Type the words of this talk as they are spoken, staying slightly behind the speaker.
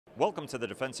Welcome to the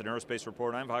Defense and Aerospace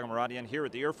Report. I'm Vago Muradian here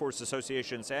at the Air Force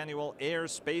Association's annual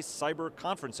Airspace Cyber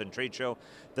Conference and Trade Show,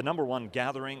 the #1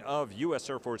 gathering of U.S.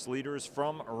 Air Force leaders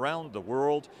from around the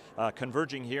world,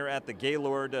 converging here at the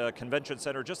Gaylord Convention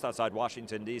Center just outside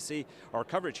Washington, D.C. Our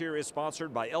coverage here is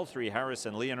sponsored by L3Harris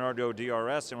and Leonardo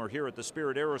DRS, and we're here at the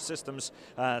Spirit AeroSystems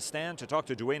stand to talk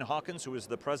to Dwayne Hawkins, who is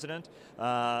the president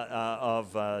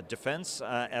of Defense,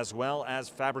 as well as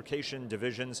Fabrication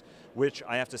Divisions, which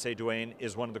I have to say, Dwayne,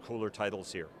 is one of the cooler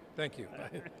titles here. Thank you.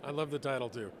 I love the title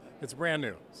too. It's brand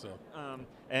new. So.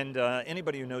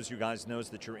 Anybody who knows you guys knows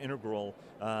that you're integral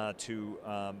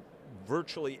to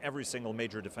virtually every single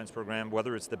major defense program,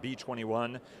 whether it's the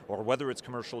B-21 or whether it's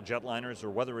commercial jetliners or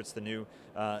whether it's the new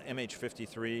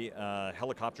MH-53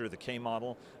 helicopter, the K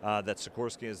model that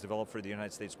Sikorsky has developed for the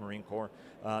United States Marine Corps.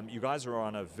 You guys are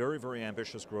on a very, very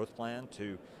ambitious growth plan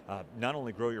to not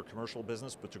only grow your commercial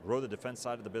business, but to grow the defense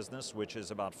side of the business, which is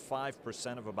about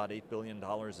 5% of about $8 billion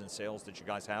in sales that you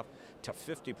guys have, to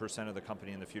 50% of the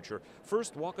company in the future.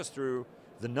 First, walk us through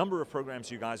the number of programs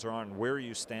you guys are on, where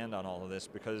you stand on all of this,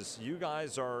 because you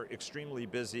guys are extremely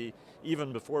busy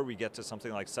even before we get to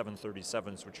something like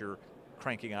 737s, which you're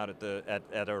cranking out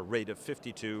at a rate of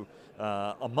 52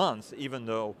 a month, even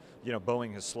though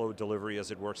Boeing has slowed delivery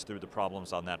as it works through the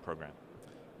problems on that program.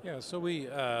 Yeah, so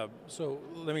so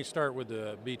let me start with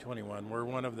the B-21. We're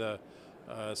one of the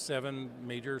 7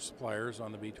 major suppliers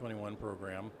on the B-21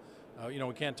 program.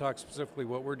 We can't talk specifically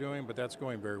what we're doing, but that's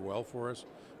going very well for us.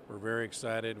 We're very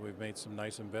excited. We've made some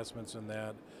nice investments in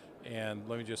that, and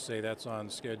let me just say that's on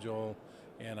schedule.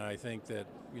 And I think that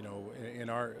in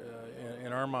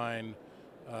our mind,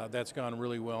 that's gone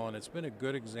really well, and it's been a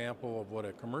good example of what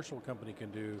a commercial company can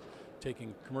do,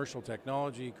 taking commercial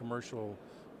technology, commercial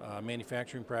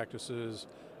manufacturing practices,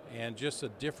 and just a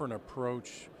different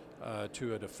approach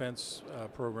to a defense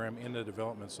program in the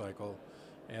development cycle.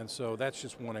 And so that's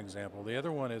just one example. The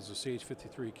other one is the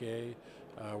CH-53K.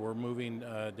 We're moving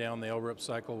down the LRIP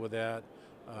cycle with that.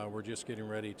 We're just getting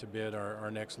ready to bid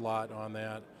our next lot on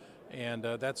that, and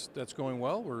that's going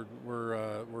well.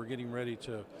 We're getting ready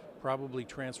to probably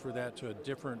transfer that to a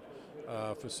different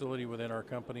facility within our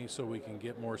company, so we can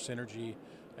get more synergy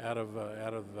out of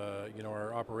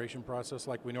our operation process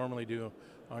like we normally do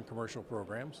on commercial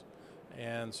programs.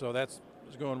 And so that's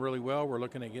going really well. We're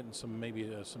looking at getting some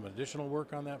additional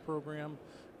work on that program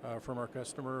from our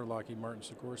customer, Lockheed Martin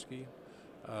Sikorsky.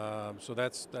 So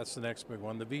that's the next big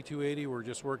one. The V-280, we're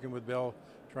just working with Bell,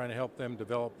 trying to help them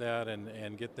develop that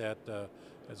and get that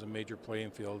as a major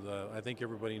playing field. I think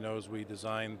everybody knows we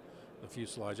designed the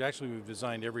fuselage. Actually, we've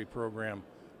designed every program,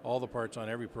 all the parts on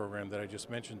every program that I just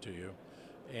mentioned to you.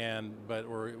 But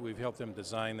we've helped them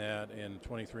design that in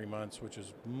 23 months, which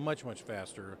is much, much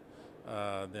faster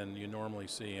than you normally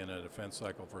see in a defense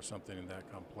cycle for something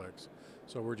that complex.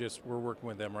 So we're working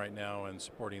with them right now and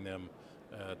supporting them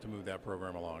to move that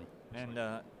program along.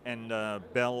 And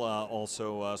Bell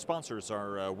also sponsors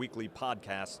our weekly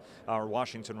podcast, our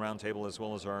Washington Roundtable, as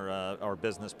well as our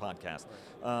business podcast.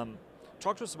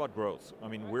 Talk to us about growth. I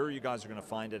mean, where you guys are going to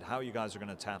find it, how you guys are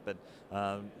going to tap it.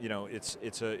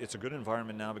 It's a good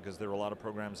environment now because there are a lot of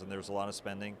programs and there's a lot of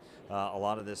spending. A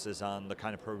lot of this is on the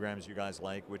kind of programs you guys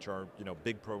like, which are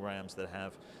big programs that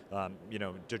have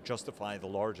to justify the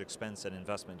large expense and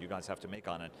investment you guys have to make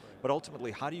on it. But ultimately,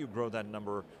 how do you grow that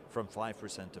number from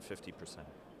 5% to 50%?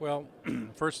 Well,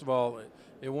 first of all,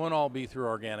 it won't all be through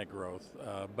organic growth,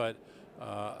 but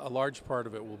a large part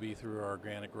of it will be through our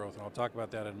organic growth, and I'll talk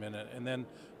about that in a minute. And then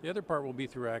the other part will be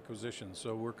through acquisitions.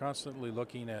 So we're constantly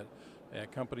looking at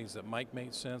companies that might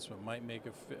make sense, but might make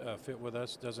a fit with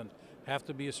us. Doesn't have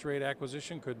to be a straight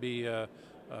acquisition. Could be a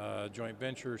joint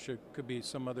venture. Could be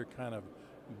some other kind of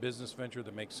business venture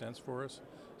that makes sense for us.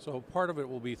 So part of it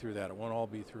will be through that. It won't all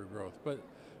be through growth. But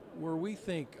where we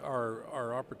think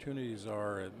our opportunities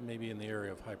are maybe in the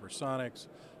area of hypersonics,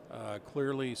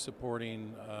 clearly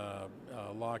supporting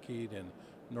Lockheed and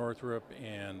Northrop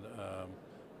and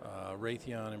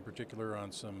Raytheon in particular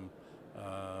on some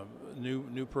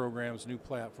new programs, new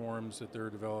platforms that they're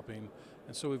developing.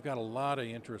 And so we've got a lot of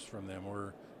interest from them.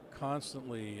 We're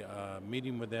constantly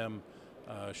meeting with them,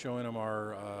 showing them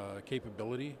our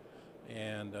capability,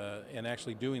 and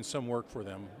actually doing some work for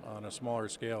them on a smaller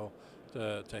scale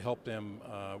to help them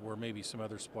where maybe some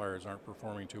other suppliers aren't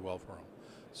performing too well for them.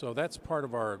 So that's part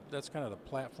of that's kind of the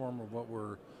platform of what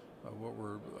we're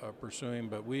pursuing.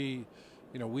 But we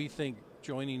think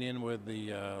joining in with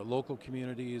the local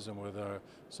communities and with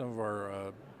some of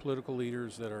our political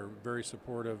leaders that are very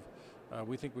supportive,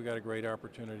 we think we got a great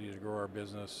opportunity to grow our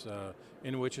business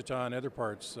in Wichita and other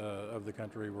parts of the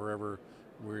country, wherever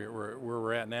where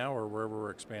we're at now or wherever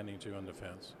we're expanding to in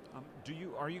defense.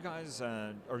 Are you guys,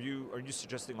 are you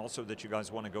suggesting also that you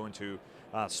guys want to go into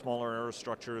smaller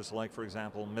aerostructures, like for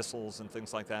example missiles and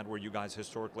things like that, where you guys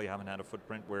historically haven't had a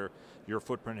footprint, where your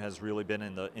footprint has really been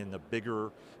in the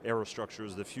bigger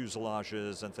aerostructures, the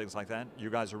fuselages and things like that? You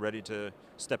guys are ready to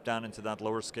step down into that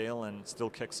lower scale and still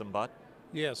kick some butt?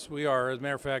 Yes, we are. As a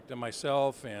matter of fact,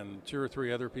 myself and 2 or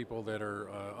 3 other people that are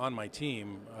on my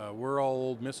team, we're all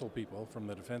old missile people from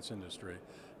the defense industry,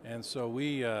 and so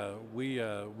we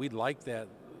like that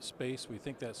space. We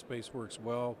think that space works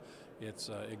well. It's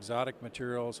exotic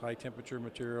materials, high temperature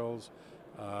materials,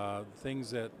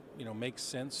 things that make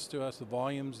sense to us. The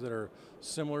volumes that are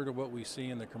similar to what we see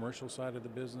in the commercial side of the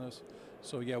business.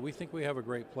 So yeah, we think we have a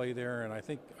great play there, and I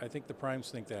think the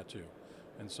primes think that too.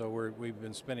 And so we've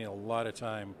been spending a lot of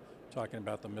time talking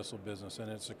about the missile business,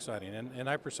 and it's exciting. And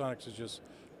hypersonics is just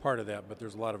part of that, but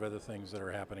there's a lot of other things that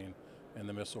are happening in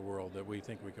the missile world that we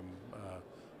think we can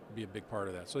be a big part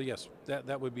of that. So yes,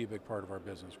 that would be a big part of our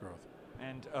business growth.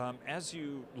 And as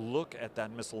you look at that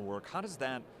missile work, how does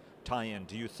that tie in?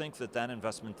 Do you think that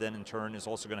investment then in turn is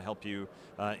also going to help you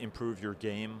improve your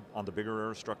game on the bigger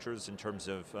aerostructures in terms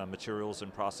of materials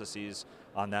and processes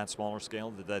on that smaller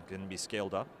scale, that can be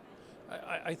scaled up?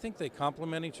 I think they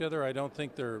complement each other. I don't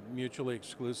think they're mutually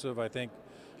exclusive. I think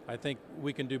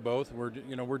we can do both. We're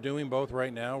doing both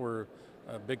right now. We're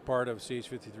a big part of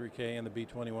CH-53K and the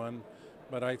B-21,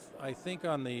 but I think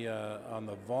on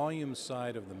the volume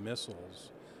side of the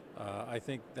missiles, I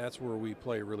think that's where we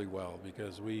play really well,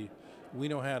 because we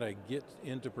know how to get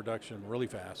into production really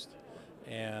fast,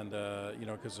 and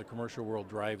because the commercial world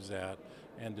drives that,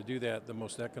 and to do that the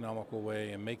most economical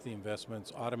way and make the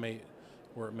investments, automate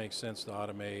where it makes sense to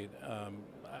automate.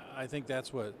 I think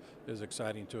that's what is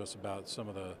exciting to us about some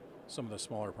of the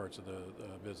smaller parts of the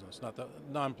business, not the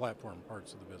non-platform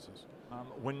parts of the business.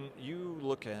 When you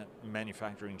look at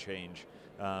manufacturing change,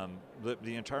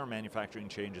 the entire manufacturing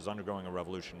change is undergoing a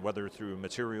revolution, whether through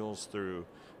materials, through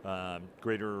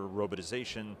greater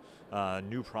robotization,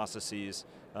 new processes.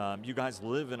 You guys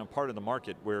live in a part of the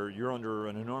market where you're under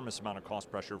an enormous amount of cost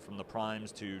pressure from the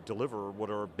primes to deliver what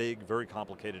are big, very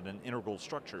complicated and integral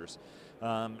structures.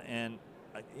 How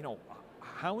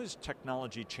is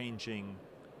technology changing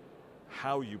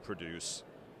how you produce,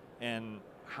 and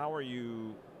how are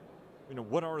you,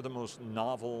 what are the most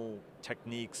novel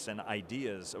techniques and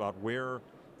ideas about where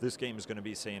this game is going to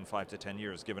be, say, in 5 to 10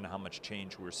 years, given how much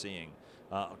change we're seeing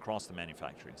across the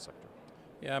manufacturing sector?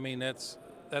 Yeah, I mean, that's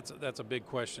a big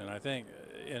question. I think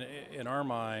in our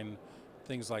mind,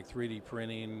 things like 3D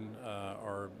printing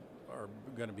are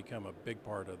going to become a big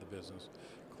part of the business.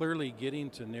 Clearly, getting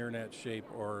to near net shape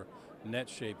or net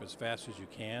shape as fast as you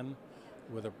can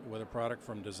with a product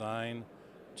from design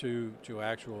to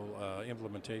actual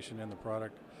implementation in the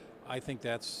product, I think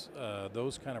that's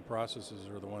those kind of processes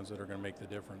are the ones that are going to make the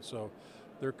difference. So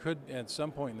there could, at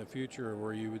some point in the future,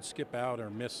 where you would skip out or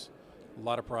miss a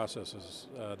lot of processes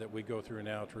that we go through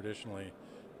now traditionally,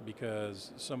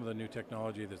 because some of the new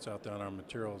technology that's out there on our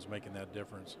material is making that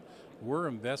difference. We're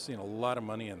investing a lot of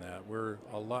money in that.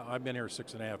 I've been here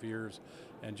 6.5 years,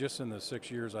 and just in the 6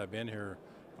 years I've been here,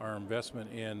 our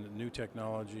investment in new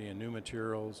technology and new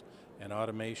materials and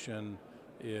automation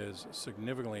is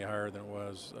significantly higher than it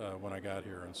was when I got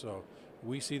here. And so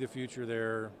we see the future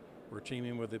there. We're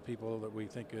teaming with the people that we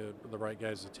think are the right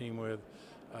guys to team with.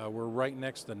 We're right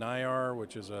next to NIAR,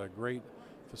 which is a great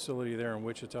facility there in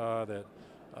Wichita that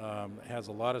has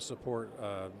a lot of support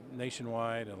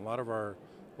nationwide, and a lot of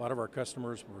our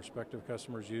customers, prospective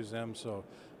customers, use them. So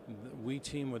we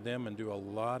team with them and do a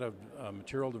lot of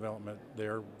material development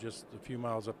there, just a few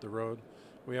miles up the road.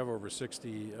 We have over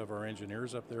 60 of our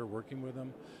engineers up there working with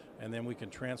them, and then we can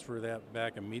transfer that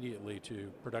back immediately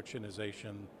to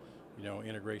productionization,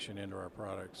 integration into our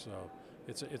products. So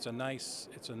it's a nice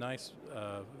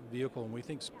vehicle, and we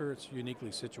think Spirit's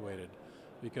uniquely situated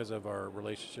because of our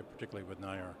relationship, particularly with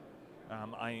NIAR.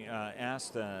 I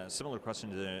asked a similar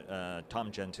question to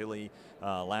Tom Gentile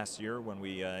last year when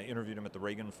we interviewed him at the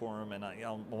Reagan Forum, and I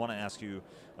want to ask you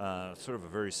sort of a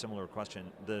very similar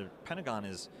question. The Pentagon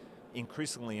is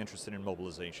increasingly interested in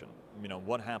mobilization.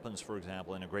 What happens, for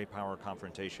example, in a great power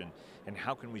confrontation, and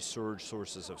how can we surge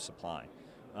sources of supply?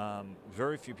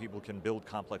 Very few people can build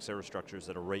complex aerostructures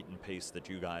at a rate and pace that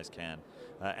you guys can,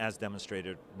 as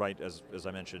demonstrated, right, as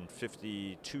I mentioned,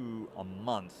 52 a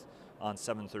month on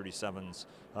 737s.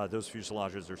 Those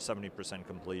fuselages are 70%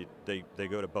 complete. They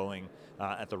go to Boeing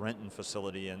at the Renton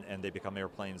facility, and they become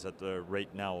airplanes at the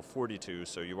rate now of 42,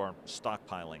 so you aren't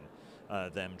stockpiling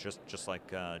them just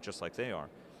like they are.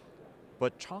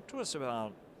 But talk to us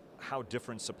about how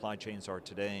different supply chains are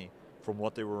today from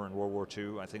what they were in World War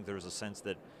II. I think there's a sense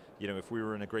that if we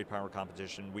were in a great power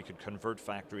competition, we could convert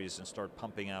factories and start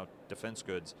pumping out defense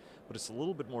goods, but it's a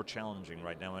little bit more challenging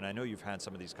right now, and I know you've had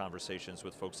some of these conversations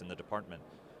with folks in the department.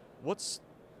 What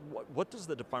does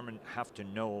the department have to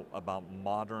know about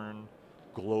modern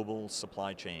global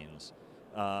supply chains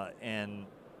and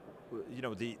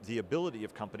the ability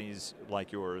of companies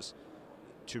like yours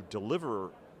to deliver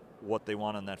what they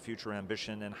want on that future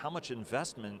ambition, and how much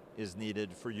investment is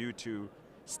needed for you to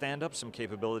stand up some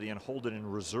capability and hold it in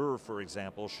reserve, for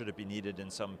example, should it be needed in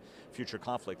some future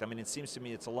conflict? I mean, it seems to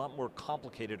me it's a lot more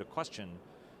complicated a question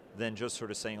than just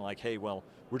sort of saying like, hey, well,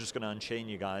 we're just going to unchain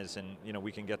you guys and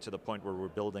we can get to the point where we're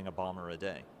building a bomber a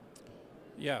day.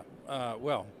 Yeah,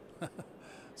 well,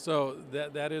 so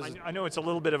that is... I know it's a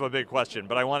little bit of a big question,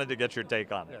 but I wanted to get your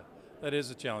take on it. Yeah, that is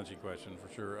a challenging question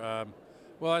for sure.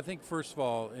 Well, I think first of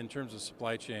all, in terms of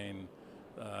supply chain,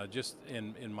 just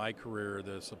in my career,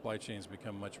 the supply chain's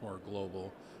become much more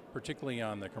global, particularly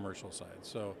on the commercial side.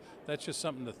 So that's just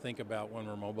something to think about when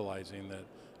we're mobilizing, that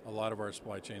a lot of our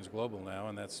supply chain's global now,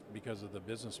 and that's because of the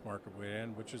business market we're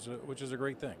in, which is a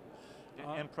great thing.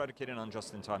 And predicated on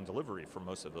just-in-time delivery for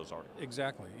most of those articles.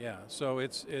 Exactly, yeah. So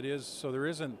there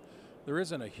isn't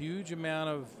a huge amount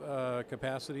of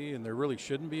capacity, and there really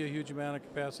shouldn't be a huge amount of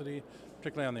capacity,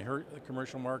 particularly on the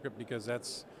commercial market, because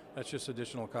that's just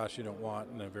additional cost you don't want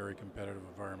in a very competitive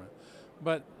environment.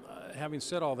 But having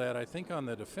said all that, I think on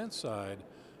the defense side,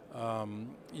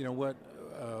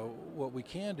 what we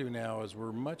can do now is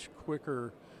we're much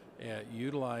quicker at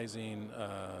utilizing,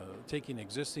 taking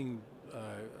existing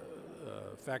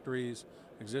factories,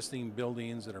 existing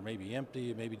buildings that are maybe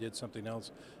empty, maybe did something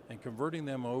else, and converting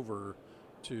them over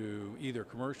to either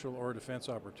commercial or defense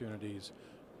opportunities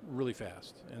really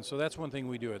fast. And so that's one thing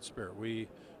we do at Spirit.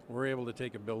 We're able to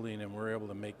take a building and we're able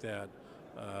to make that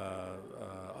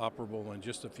operable in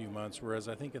just a few months, whereas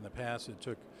I think in the past it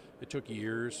took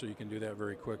years, so you can do that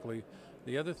very quickly.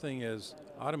 The other thing is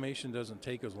automation doesn't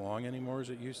take as long anymore as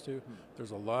it used to.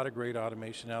 There's a lot of great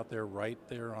automation out there right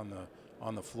there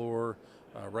on the floor,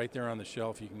 right there on the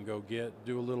shelf. You can go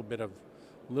do a little bit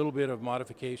of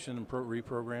modification and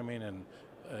reprogramming, and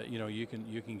you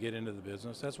can get into the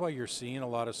business. That's why you're seeing a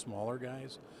lot of smaller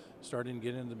guys starting to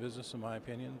get into the business, in my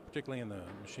opinion, particularly in the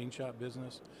machine shop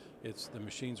business. The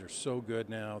machines are so good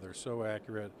now, they're so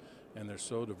accurate, and they're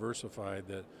so diversified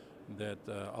that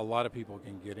a lot of people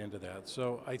can get into that.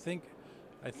 So I think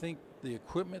the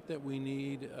equipment that we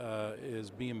need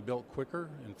is being built quicker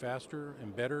and faster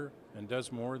and better and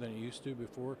does more than it used to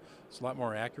before. It's a lot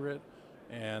more accurate,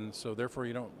 and so therefore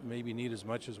you don't maybe need as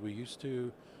much as we used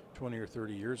to 20 or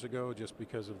 30 years ago, just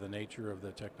because of the nature of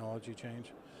the technology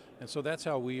change. And so that's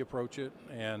how we approach it.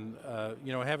 And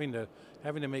having to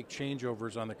make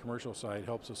changeovers on the commercial side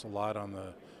helps us a lot on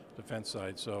the defense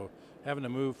side. So having to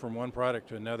move from one product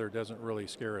to another doesn't really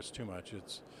scare us too much.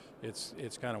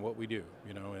 It's kind of what we do,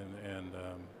 and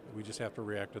we just have to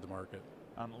react to the market.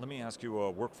 Let me ask you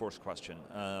a workforce question.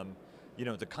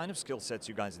 The kind of skill sets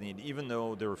you guys need, even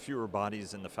though there are fewer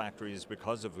bodies in the factories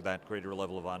because of that greater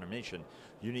level of automation,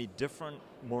 you need different,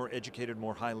 more educated,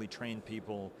 more highly trained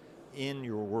people in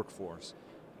your workforce.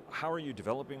 How are you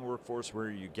developing workforce? Where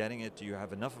are you getting it? Do you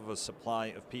have enough of a supply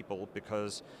of people?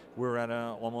 Because we're at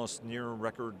an almost near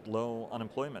record low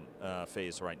unemployment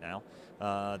phase right now.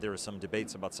 There are some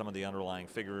debates about some of the underlying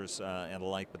figures and the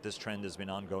like, but this trend has been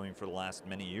ongoing for the last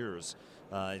many years,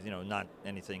 not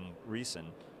anything recent.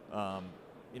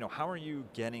 How are you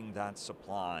getting that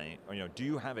supply? Do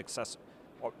you have access?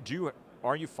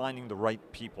 Are you finding the right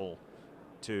people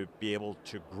to be able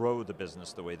to grow the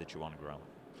business the way that you want to grow?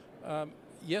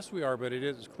 Yes, we are, but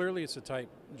it's a tight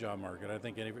job market. I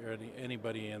think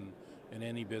anybody in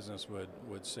any business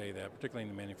would say that, particularly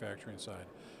in the manufacturing side.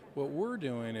 What we're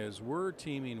doing is we're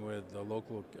teaming with the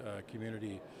local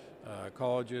community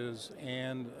colleges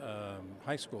and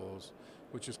high schools,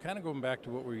 which is kind of going back to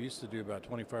what we used to do about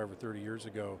 25 or 30 years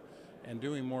ago, and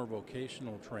doing more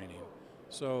vocational training.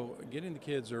 So getting the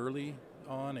kids early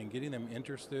on and getting them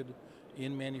interested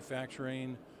in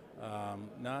manufacturing,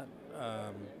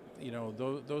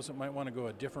 those that might want to go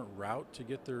a different route to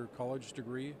get their college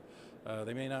degree.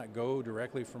 They may not go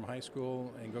directly from high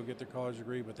school and go get their college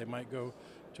degree, but they might go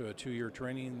to a 2-year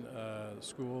training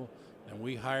school, and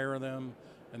we hire them,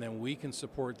 and then we can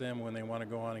support them when they want to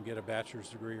go on and get a bachelor's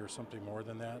degree or something more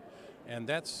than that. And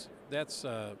that's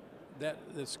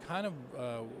kind of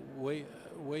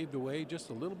waved away just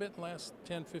a little bit in the last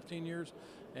 10, 15 years,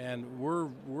 and we're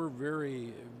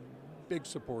very big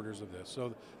supporters of this.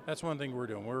 So that's one thing we're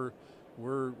doing.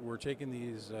 We're taking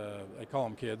these, I call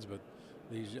them kids, but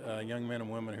these young men and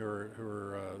women who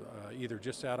are either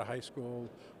just out of high school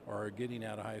or are getting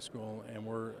out of high school, and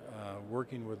we're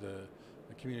working with the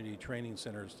community training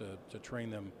centers to train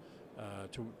them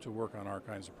to work on our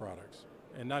kinds of products.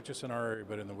 And not just in our area,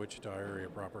 but in the Wichita area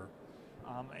proper.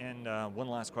 And one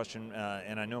last question,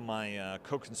 and I know my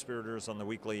co-conspirators on the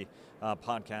weekly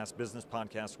business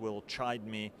podcast, will chide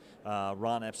me.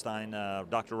 Ron Epstein,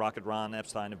 Dr. Rocket Ron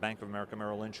Epstein of Bank of America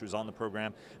Merrill Lynch, who's on the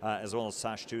program, as well as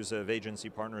Sash Tusa of Agency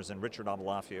Partners and Richard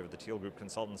Abalafia of the Teal Group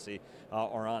Consultancy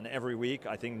are on every week.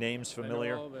 I think names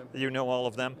familiar. I know all of them. You know all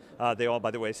of them. They all,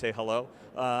 by the way, say hello.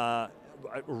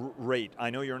 Rate.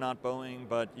 I know you're not Boeing,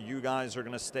 but you guys are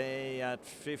going to stay at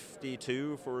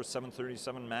 52 for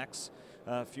 737 MAX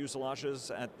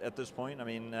fuselages at this point. I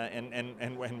mean,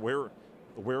 and where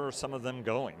are some of them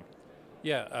going?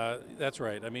 Yeah, that's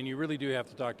right. I mean, you really do have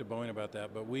to talk to Boeing about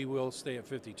that, but we will stay at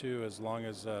 52 as long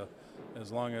as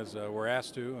we're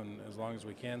asked to, and as long as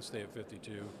we can stay at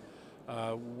 52.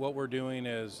 What we're doing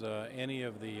is any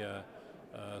of the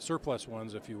surplus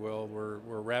ones, if you will,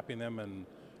 we're wrapping them in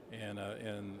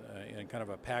kind of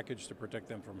a package to protect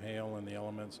them from hail and the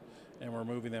elements, and we're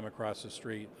moving them across the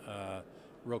street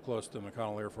real close to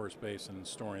McConnell Air Force Base and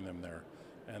storing them there.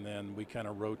 And then we kind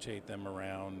of rotate them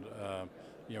around,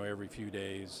 every few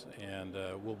days, and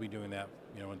we'll be doing that,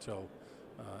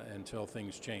 until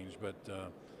things change.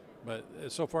 But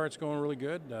so far it's going really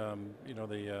good.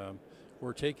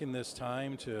 We're taking this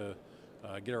time to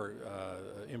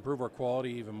improve our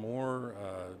quality even more,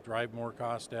 drive more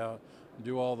cost out,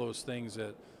 do all those things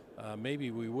that maybe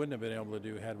we wouldn't have been able to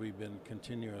do had we been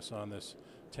continuous on this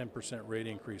 10% rate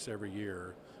increase every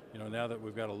year. Now that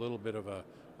we've got a little bit of a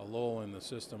lull in the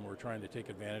system, we're trying to take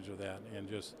advantage of that and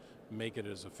just make it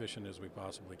as efficient as we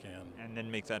possibly can. And then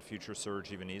make that future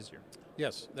surge even easier.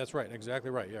 Yes, that's right,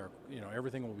 exactly right. Yeah,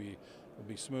 everything will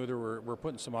be smoother. We're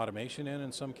putting some automation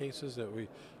in some cases that we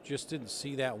just didn't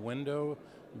see that window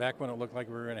back when it looked like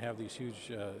we were going to have these huge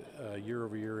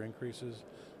year-over-year increases.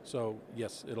 So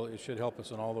yes, it should help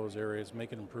us in all those areas,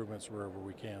 making improvements wherever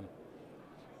we can.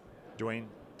 Dwayne,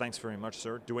 thanks very much,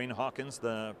 sir. Dwayne Hawkins,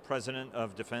 the President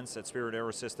of Defense at Spirit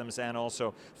AeroSystems, and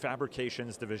also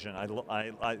Fabrications Division.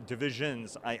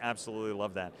 Divisions, I absolutely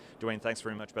love that. Dwayne, thanks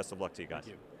very much. Best of luck to you guys.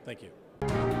 Thank you. Thank you.